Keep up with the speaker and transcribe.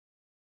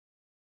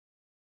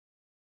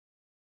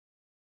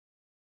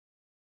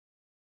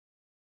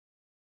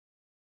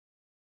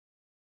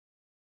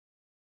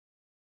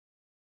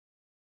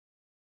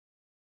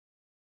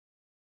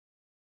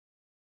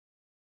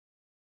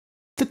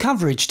The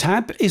Coverage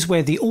tab is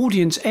where the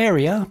audience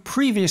area,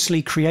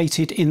 previously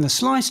created in the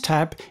Slice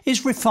tab,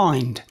 is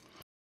refined,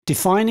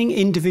 defining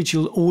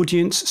individual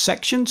audience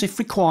sections if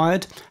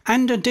required,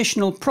 and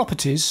additional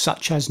properties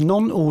such as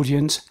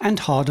non-audience and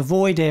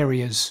hard-avoid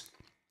areas.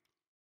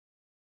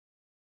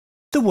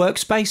 The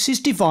workspace is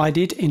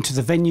divided into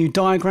the venue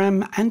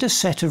diagram and a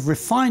set of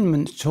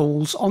refinement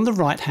tools on the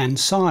right-hand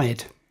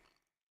side.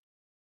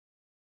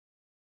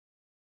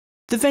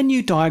 The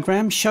venue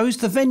diagram shows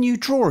the venue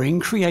drawing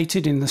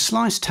created in the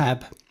Slice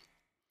tab.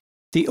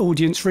 The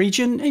audience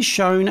region is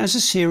shown as a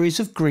series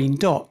of green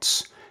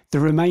dots. The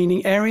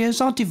remaining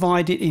areas are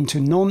divided into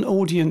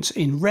non-audience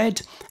in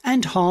red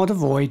and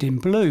hard-avoid in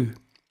blue.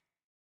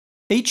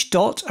 Each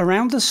dot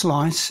around the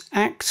slice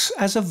acts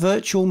as a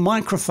virtual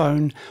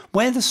microphone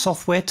where the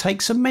software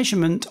takes a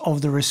measurement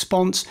of the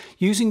response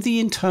using the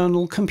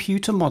internal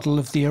computer model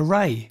of the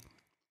array.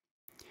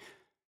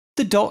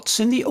 The dots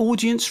in the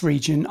audience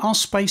region are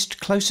spaced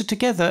closer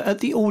together at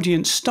the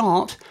audience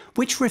start,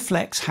 which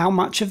reflects how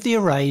much of the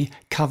array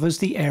covers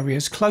the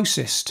areas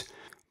closest,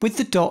 with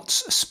the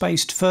dots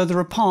spaced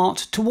further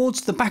apart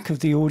towards the back of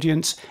the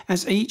audience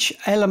as each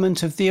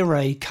element of the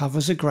array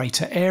covers a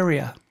greater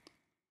area.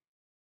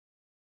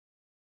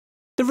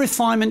 The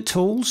refinement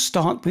tools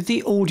start with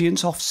the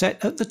audience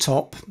offset at the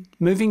top.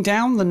 Moving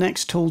down, the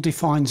next tool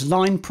defines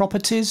line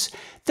properties,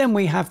 then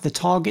we have the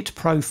target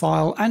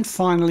profile and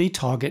finally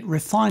target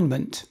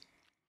refinement.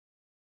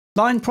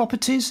 Line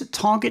properties,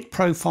 target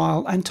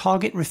profile and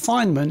target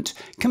refinement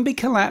can be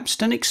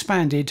collapsed and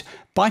expanded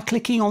by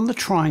clicking on the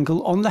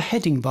triangle on the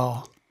heading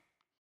bar.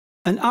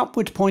 An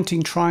upward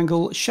pointing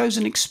triangle shows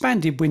an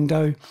expanded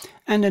window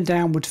and a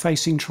downward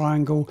facing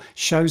triangle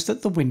shows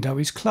that the window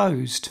is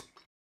closed.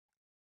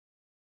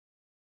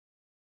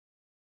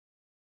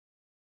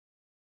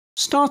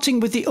 Starting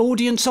with the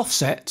audience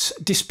offsets,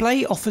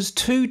 Display offers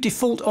two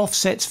default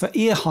offsets for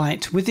ear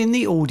height within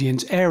the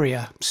audience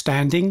area,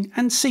 standing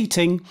and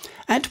seating,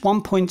 at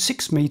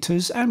 1.6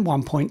 meters and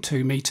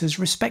 1.2 meters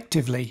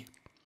respectively.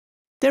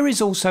 There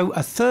is also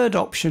a third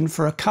option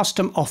for a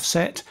custom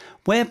offset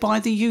whereby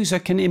the user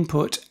can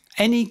input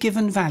any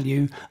given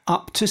value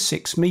up to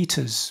 6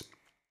 meters.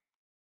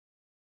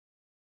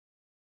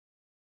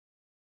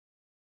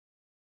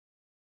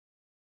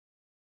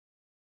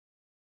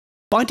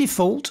 By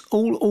default,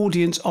 all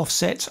audience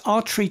offsets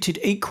are treated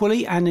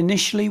equally and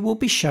initially will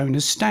be shown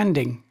as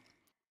standing.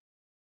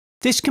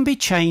 This can be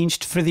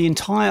changed for the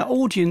entire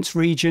audience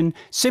region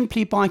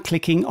simply by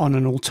clicking on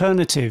an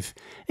alternative,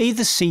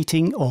 either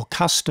seating or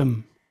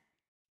custom.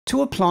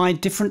 To apply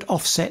different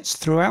offsets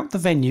throughout the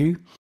venue,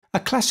 a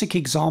classic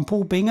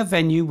example being a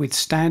venue with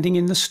standing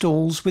in the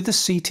stalls with a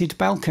seated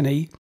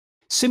balcony,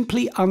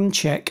 simply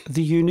uncheck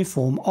the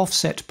Uniform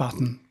Offset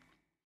button.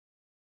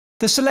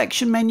 The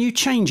selection menu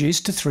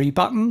changes to 3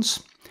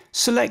 buttons.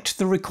 Select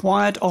the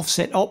required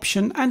offset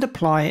option and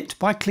apply it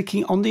by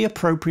clicking on the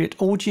appropriate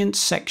audience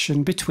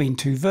section between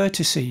 2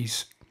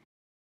 vertices.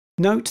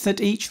 Note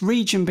that each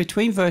region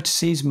between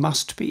vertices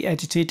must be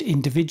edited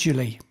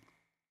individually.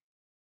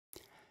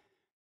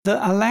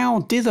 The Allow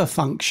Dither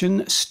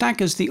function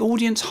staggers the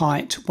audience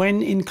height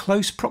when in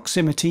close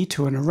proximity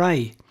to an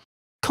array,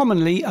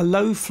 commonly a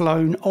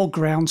low-flown or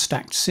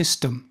ground-stacked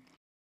system.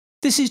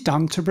 This is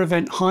done to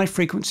prevent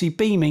high-frequency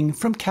beaming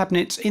from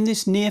cabinets in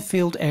this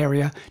near-field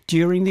area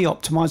during the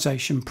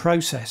optimization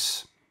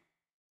process.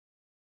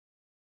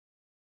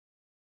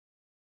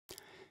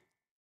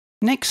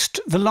 Next,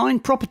 the line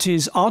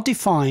properties are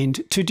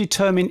defined to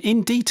determine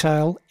in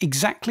detail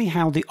exactly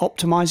how the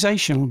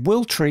optimization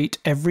will treat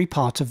every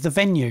part of the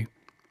venue.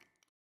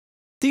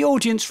 The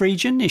audience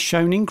region is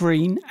shown in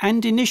green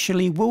and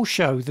initially will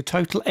show the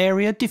total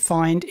area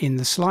defined in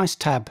the Slice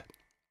tab.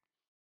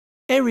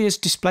 Areas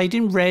displayed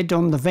in red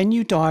on the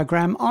venue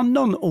diagram are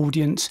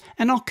non-audience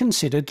and are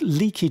considered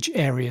leakage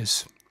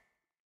areas.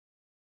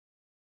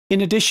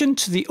 In addition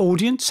to the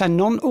audience and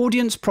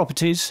non-audience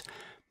properties,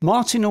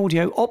 Martin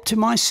Audio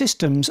optimized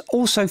systems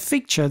also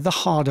feature the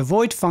hard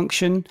avoid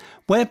function,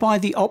 whereby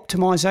the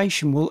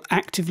optimization will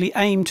actively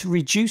aim to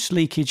reduce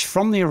leakage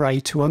from the array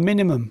to a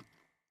minimum.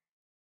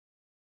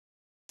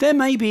 There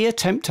may be a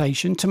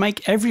temptation to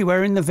make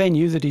everywhere in the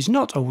venue that is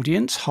not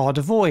audience hard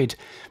avoid,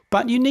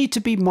 but you need to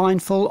be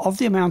mindful of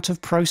the amount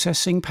of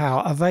processing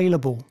power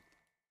available.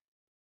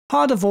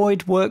 Hard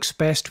avoid works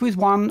best with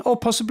 1 or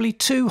possibly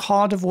 2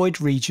 hard avoid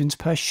regions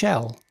per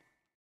shell.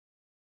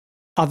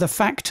 Other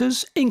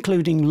factors,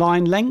 including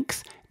line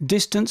length,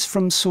 distance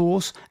from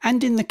source,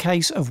 and in the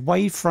case of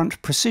wavefront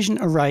precision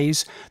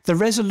arrays, the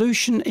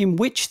resolution in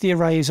which the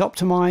array is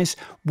optimized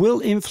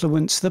will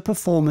influence the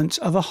performance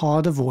of a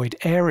hard avoid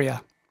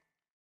area.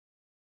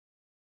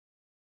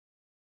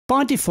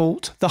 By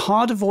default, the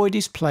hard avoid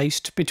is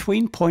placed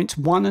between points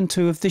 1 and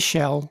 2 of the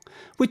shell,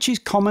 which is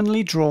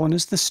commonly drawn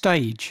as the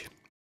stage.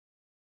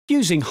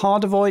 Using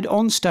hard avoid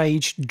on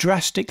stage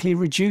drastically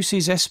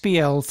reduces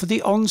SPL for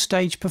the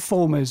on-stage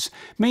performers,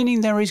 meaning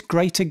there is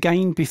greater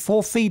gain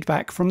before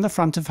feedback from the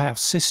front of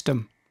house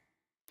system.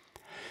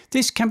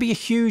 This can be a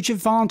huge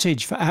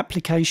advantage for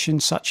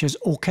applications such as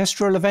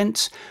orchestral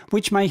events,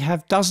 which may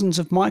have dozens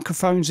of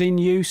microphones in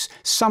use,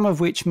 some of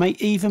which may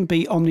even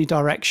be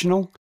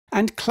omnidirectional,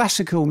 and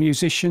classical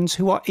musicians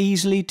who are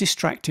easily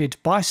distracted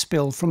by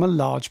spill from a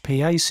large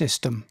PA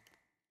system.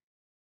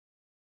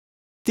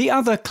 The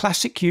other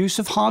classic use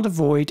of hard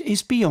avoid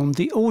is beyond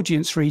the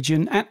audience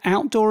region at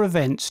outdoor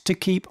events to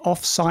keep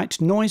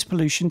off-site noise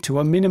pollution to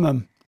a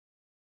minimum.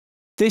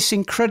 This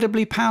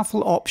incredibly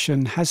powerful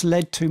option has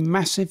led to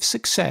massive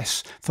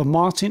success for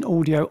Martin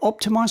Audio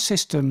optimized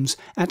systems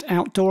at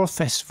outdoor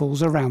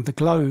festivals around the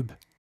globe.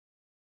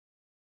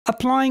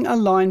 Applying a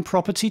line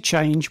property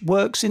change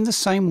works in the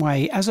same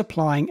way as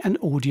applying an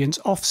audience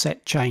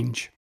offset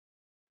change.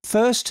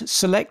 First,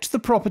 select the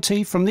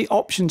property from the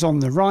options on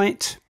the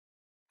right,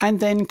 and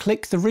then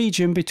click the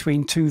region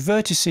between two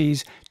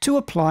vertices to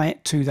apply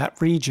it to that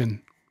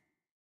region.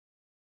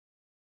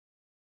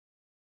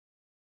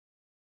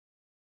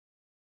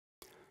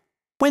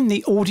 When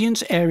the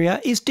audience area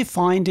is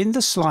defined in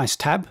the Slice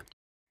tab,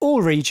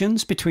 all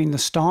regions between the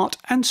start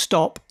and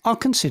stop are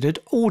considered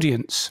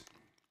audience.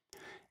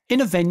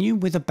 In a venue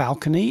with a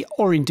balcony,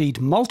 or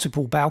indeed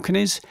multiple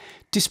balconies,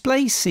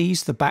 display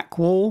sees the back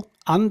wall,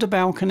 under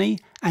balcony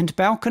and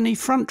balcony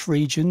front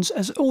regions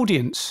as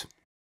audience.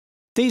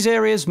 These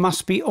areas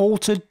must be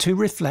altered to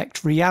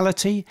reflect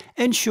reality,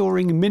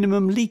 ensuring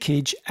minimum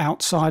leakage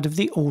outside of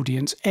the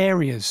audience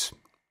areas.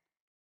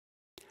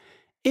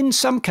 In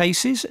some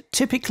cases,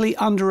 typically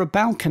under a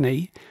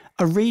balcony,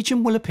 a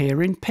region will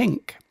appear in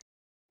pink.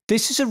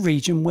 This is a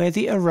region where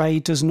the array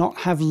does not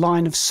have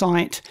line of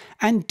sight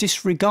and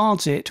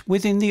disregards it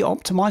within the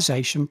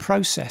optimization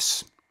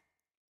process.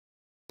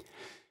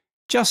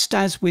 Just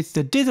as with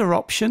the dither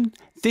option,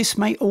 this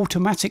may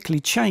automatically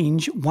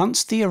change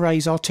once the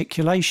array's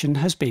articulation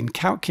has been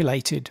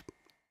calculated.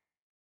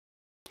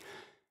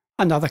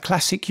 Another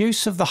classic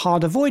use of the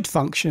hard avoid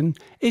function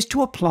is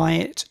to apply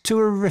it to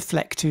a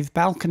reflective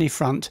balcony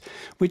front,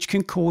 which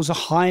can cause a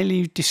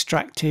highly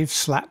distractive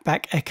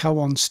slapback echo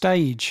on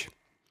stage.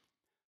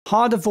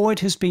 Hard avoid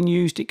has been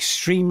used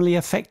extremely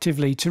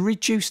effectively to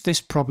reduce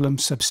this problem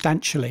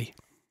substantially.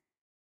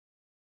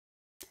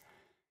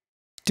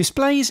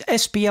 Display's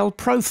SPL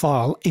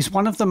Profile is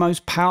one of the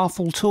most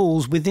powerful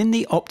tools within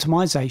the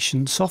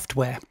optimization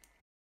software.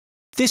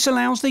 This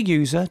allows the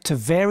user to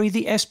vary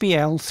the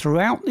SPL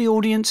throughout the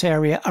audience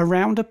area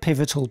around a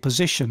pivotal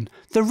position,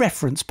 the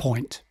reference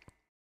point.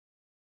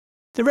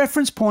 The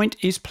reference point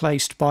is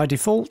placed by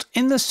default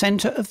in the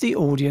center of the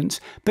audience,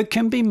 but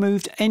can be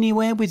moved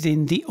anywhere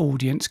within the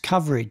audience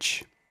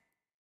coverage.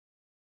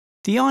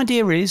 The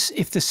idea is,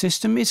 if the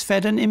system is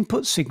fed an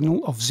input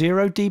signal of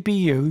 0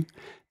 dBu,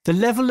 the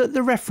level at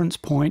the reference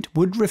point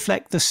would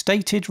reflect the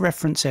stated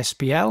reference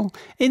SPL,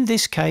 in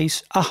this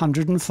case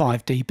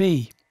 105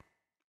 dB.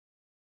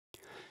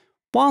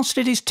 Whilst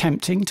it is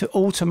tempting to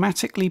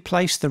automatically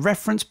place the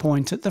reference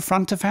point at the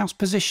front of house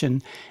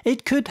position,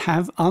 it could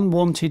have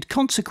unwanted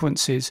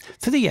consequences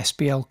for the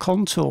SPL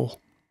contour.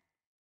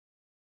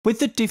 With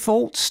the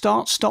default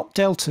start-stop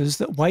deltas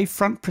that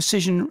wavefront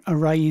precision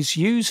arrays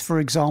use, for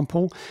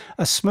example,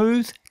 a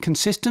smooth,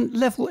 consistent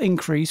level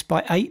increase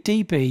by 8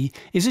 dB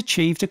is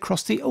achieved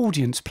across the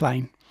audience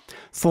plane,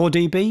 4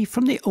 dB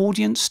from the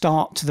audience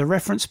start to the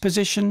reference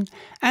position,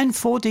 and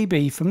 4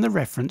 dB from the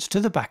reference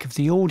to the back of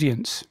the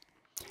audience.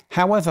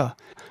 However,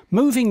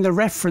 moving the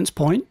reference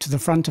point to the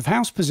front of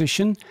house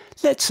position,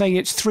 let's say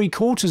it's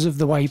 3/4 of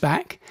the way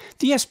back,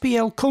 the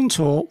SPL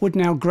contour would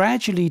now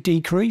gradually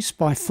decrease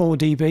by 4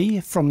 dB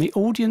from the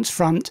audience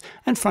front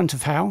and front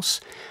of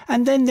house,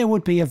 and then there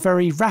would be a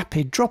very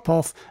rapid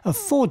drop-off of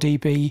 4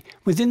 dB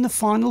within the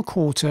final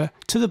quarter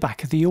to the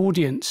back of the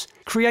audience,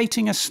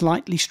 creating a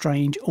slightly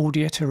strange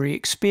auditory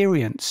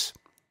experience.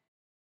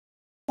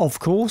 Of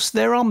course,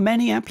 there are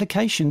many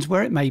applications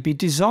where it may be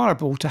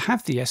desirable to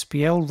have the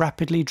SPL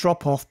rapidly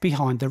drop off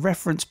behind the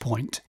reference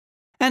point,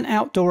 and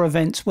outdoor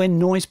events where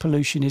noise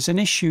pollution is an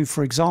issue,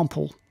 for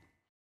example.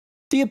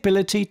 The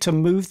ability to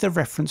move the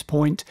reference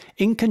point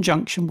in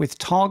conjunction with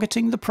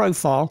targeting the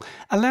profile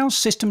allows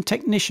system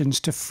technicians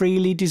to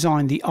freely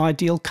design the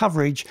ideal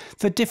coverage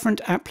for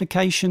different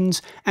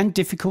applications and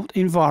difficult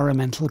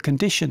environmental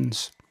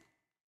conditions.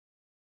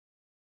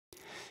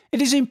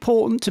 It is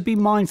important to be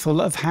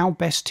mindful of how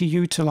best to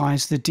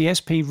utilise the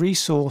DSP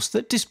resource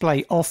that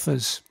Display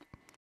offers.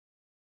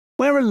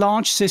 Where a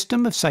large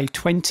system of say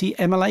 20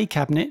 MLA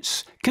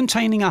cabinets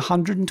containing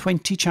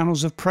 120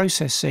 channels of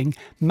processing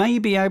may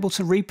be able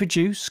to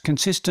reproduce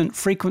consistent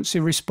frequency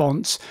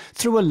response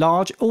through a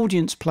large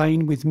audience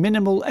plane with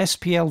minimal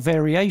SPL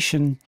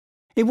variation,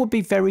 it would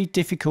be very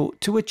difficult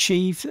to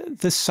achieve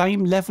the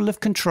same level of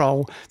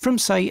control from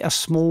say a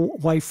small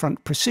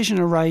wavefront precision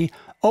array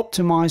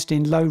optimized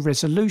in low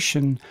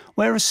resolution,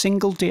 where a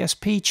single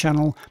DSP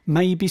channel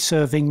may be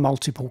serving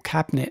multiple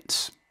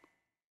cabinets.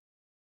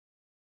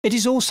 It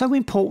is also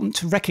important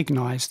to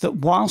recognise that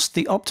whilst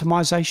the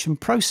optimization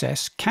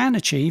process can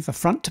achieve a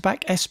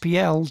front-to-back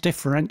SPL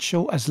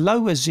differential as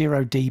low as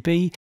 0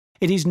 dB,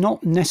 it is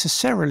not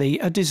necessarily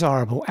a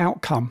desirable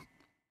outcome.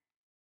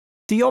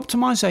 The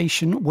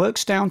optimization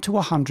works down to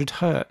 100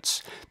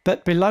 Hz,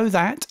 but below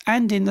that,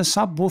 and in the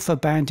subwoofer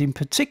band in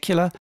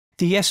particular,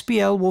 the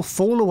SPL will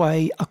fall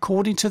away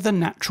according to the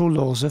natural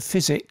laws of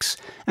physics,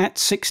 at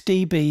 6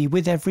 dB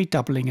with every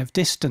doubling of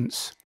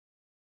distance.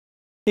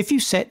 If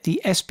you set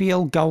the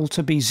SPL goal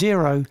to be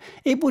 0,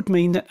 it would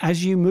mean that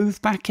as you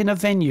move back in a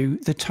venue,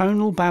 the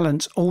tonal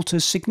balance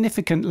alters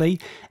significantly,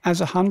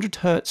 as 100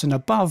 Hz and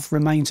above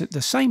remains at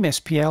the same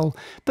SPL,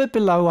 but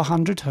below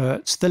 100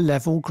 Hz the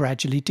level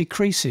gradually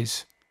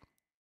decreases.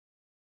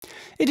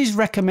 It is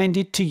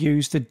recommended to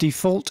use the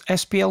default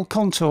SPL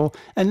contour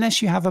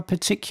unless you have a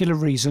particular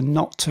reason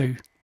not to.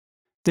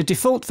 The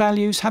default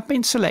values have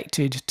been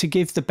selected to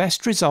give the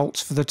best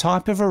results for the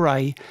type of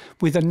array,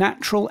 with a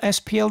natural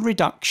SPL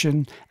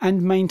reduction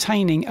and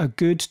maintaining a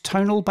good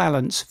tonal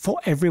balance for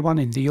everyone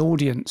in the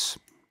audience.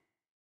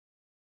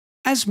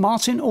 As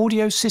Martin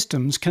Audio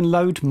systems can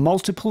load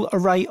multiple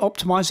array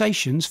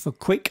optimizations for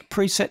quick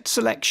preset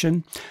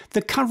selection,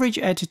 the coverage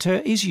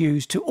editor is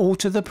used to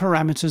alter the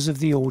parameters of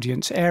the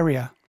audience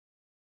area.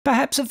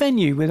 Perhaps a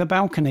venue with a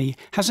balcony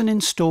has an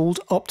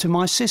installed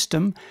optimized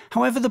system,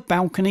 however the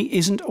balcony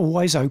isn't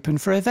always open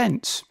for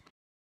events.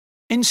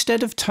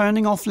 Instead of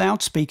turning off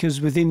loudspeakers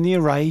within the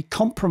array,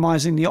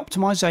 compromising the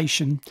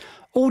optimization,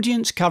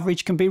 audience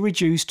coverage can be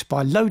reduced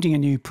by loading a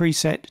new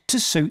preset to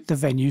suit the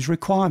venue's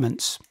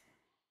requirements.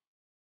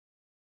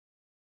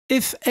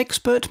 If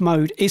Expert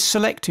Mode is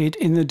selected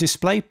in the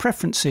display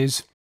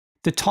preferences,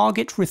 the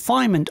Target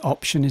Refinement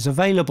option is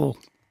available.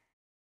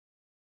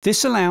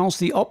 This allows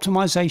the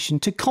optimization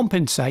to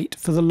compensate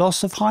for the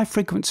loss of high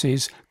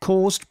frequencies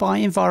caused by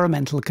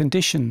environmental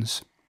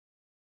conditions.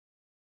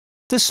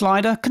 The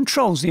slider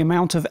controls the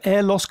amount of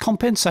air loss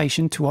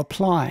compensation to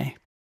apply.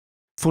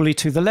 Fully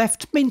to the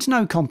left means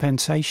no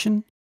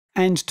compensation,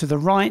 and to the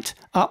right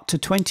up to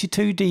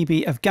 22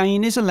 dB of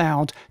gain is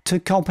allowed to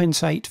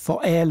compensate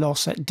for air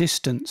loss at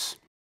distance.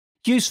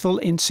 Useful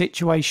in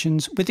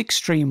situations with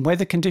extreme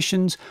weather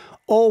conditions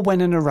or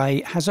when an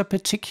array has a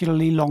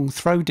particularly long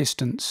throw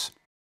distance.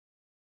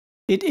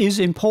 It is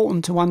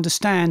important to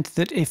understand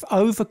that if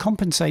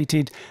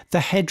overcompensated,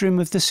 the headroom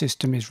of the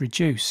system is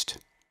reduced.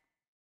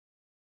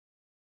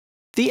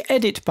 The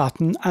Edit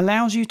button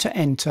allows you to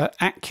enter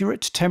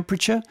accurate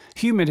temperature,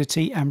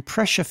 humidity and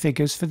pressure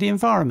figures for the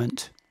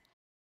environment.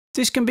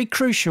 This can be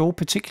crucial,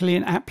 particularly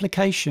in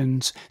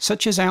applications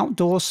such as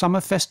outdoor summer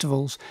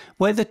festivals,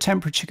 where the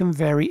temperature can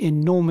vary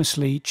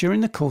enormously during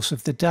the course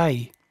of the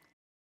day.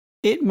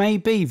 It may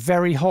be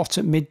very hot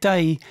at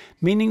midday,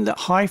 meaning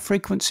that high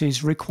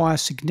frequencies require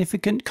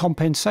significant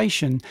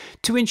compensation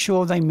to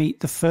ensure they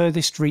meet the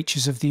furthest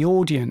reaches of the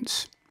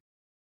audience.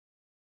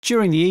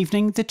 During the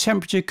evening, the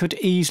temperature could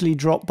easily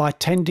drop by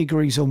 10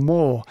 degrees or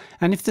more,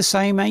 and if the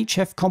same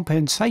HF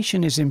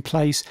compensation is in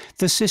place,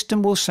 the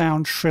system will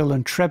sound shrill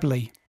and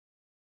trebly.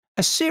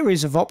 A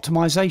series of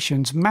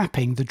optimizations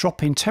mapping the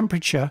drop in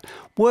temperature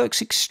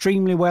works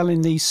extremely well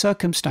in these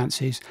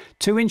circumstances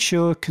to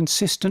ensure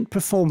consistent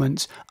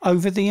performance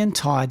over the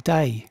entire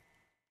day.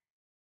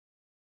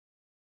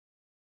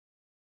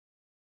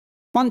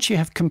 Once you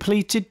have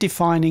completed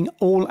defining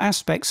all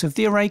aspects of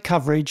the array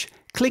coverage,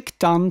 click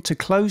Done to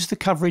close the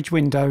coverage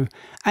window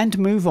and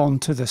move on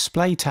to the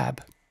Display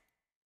tab.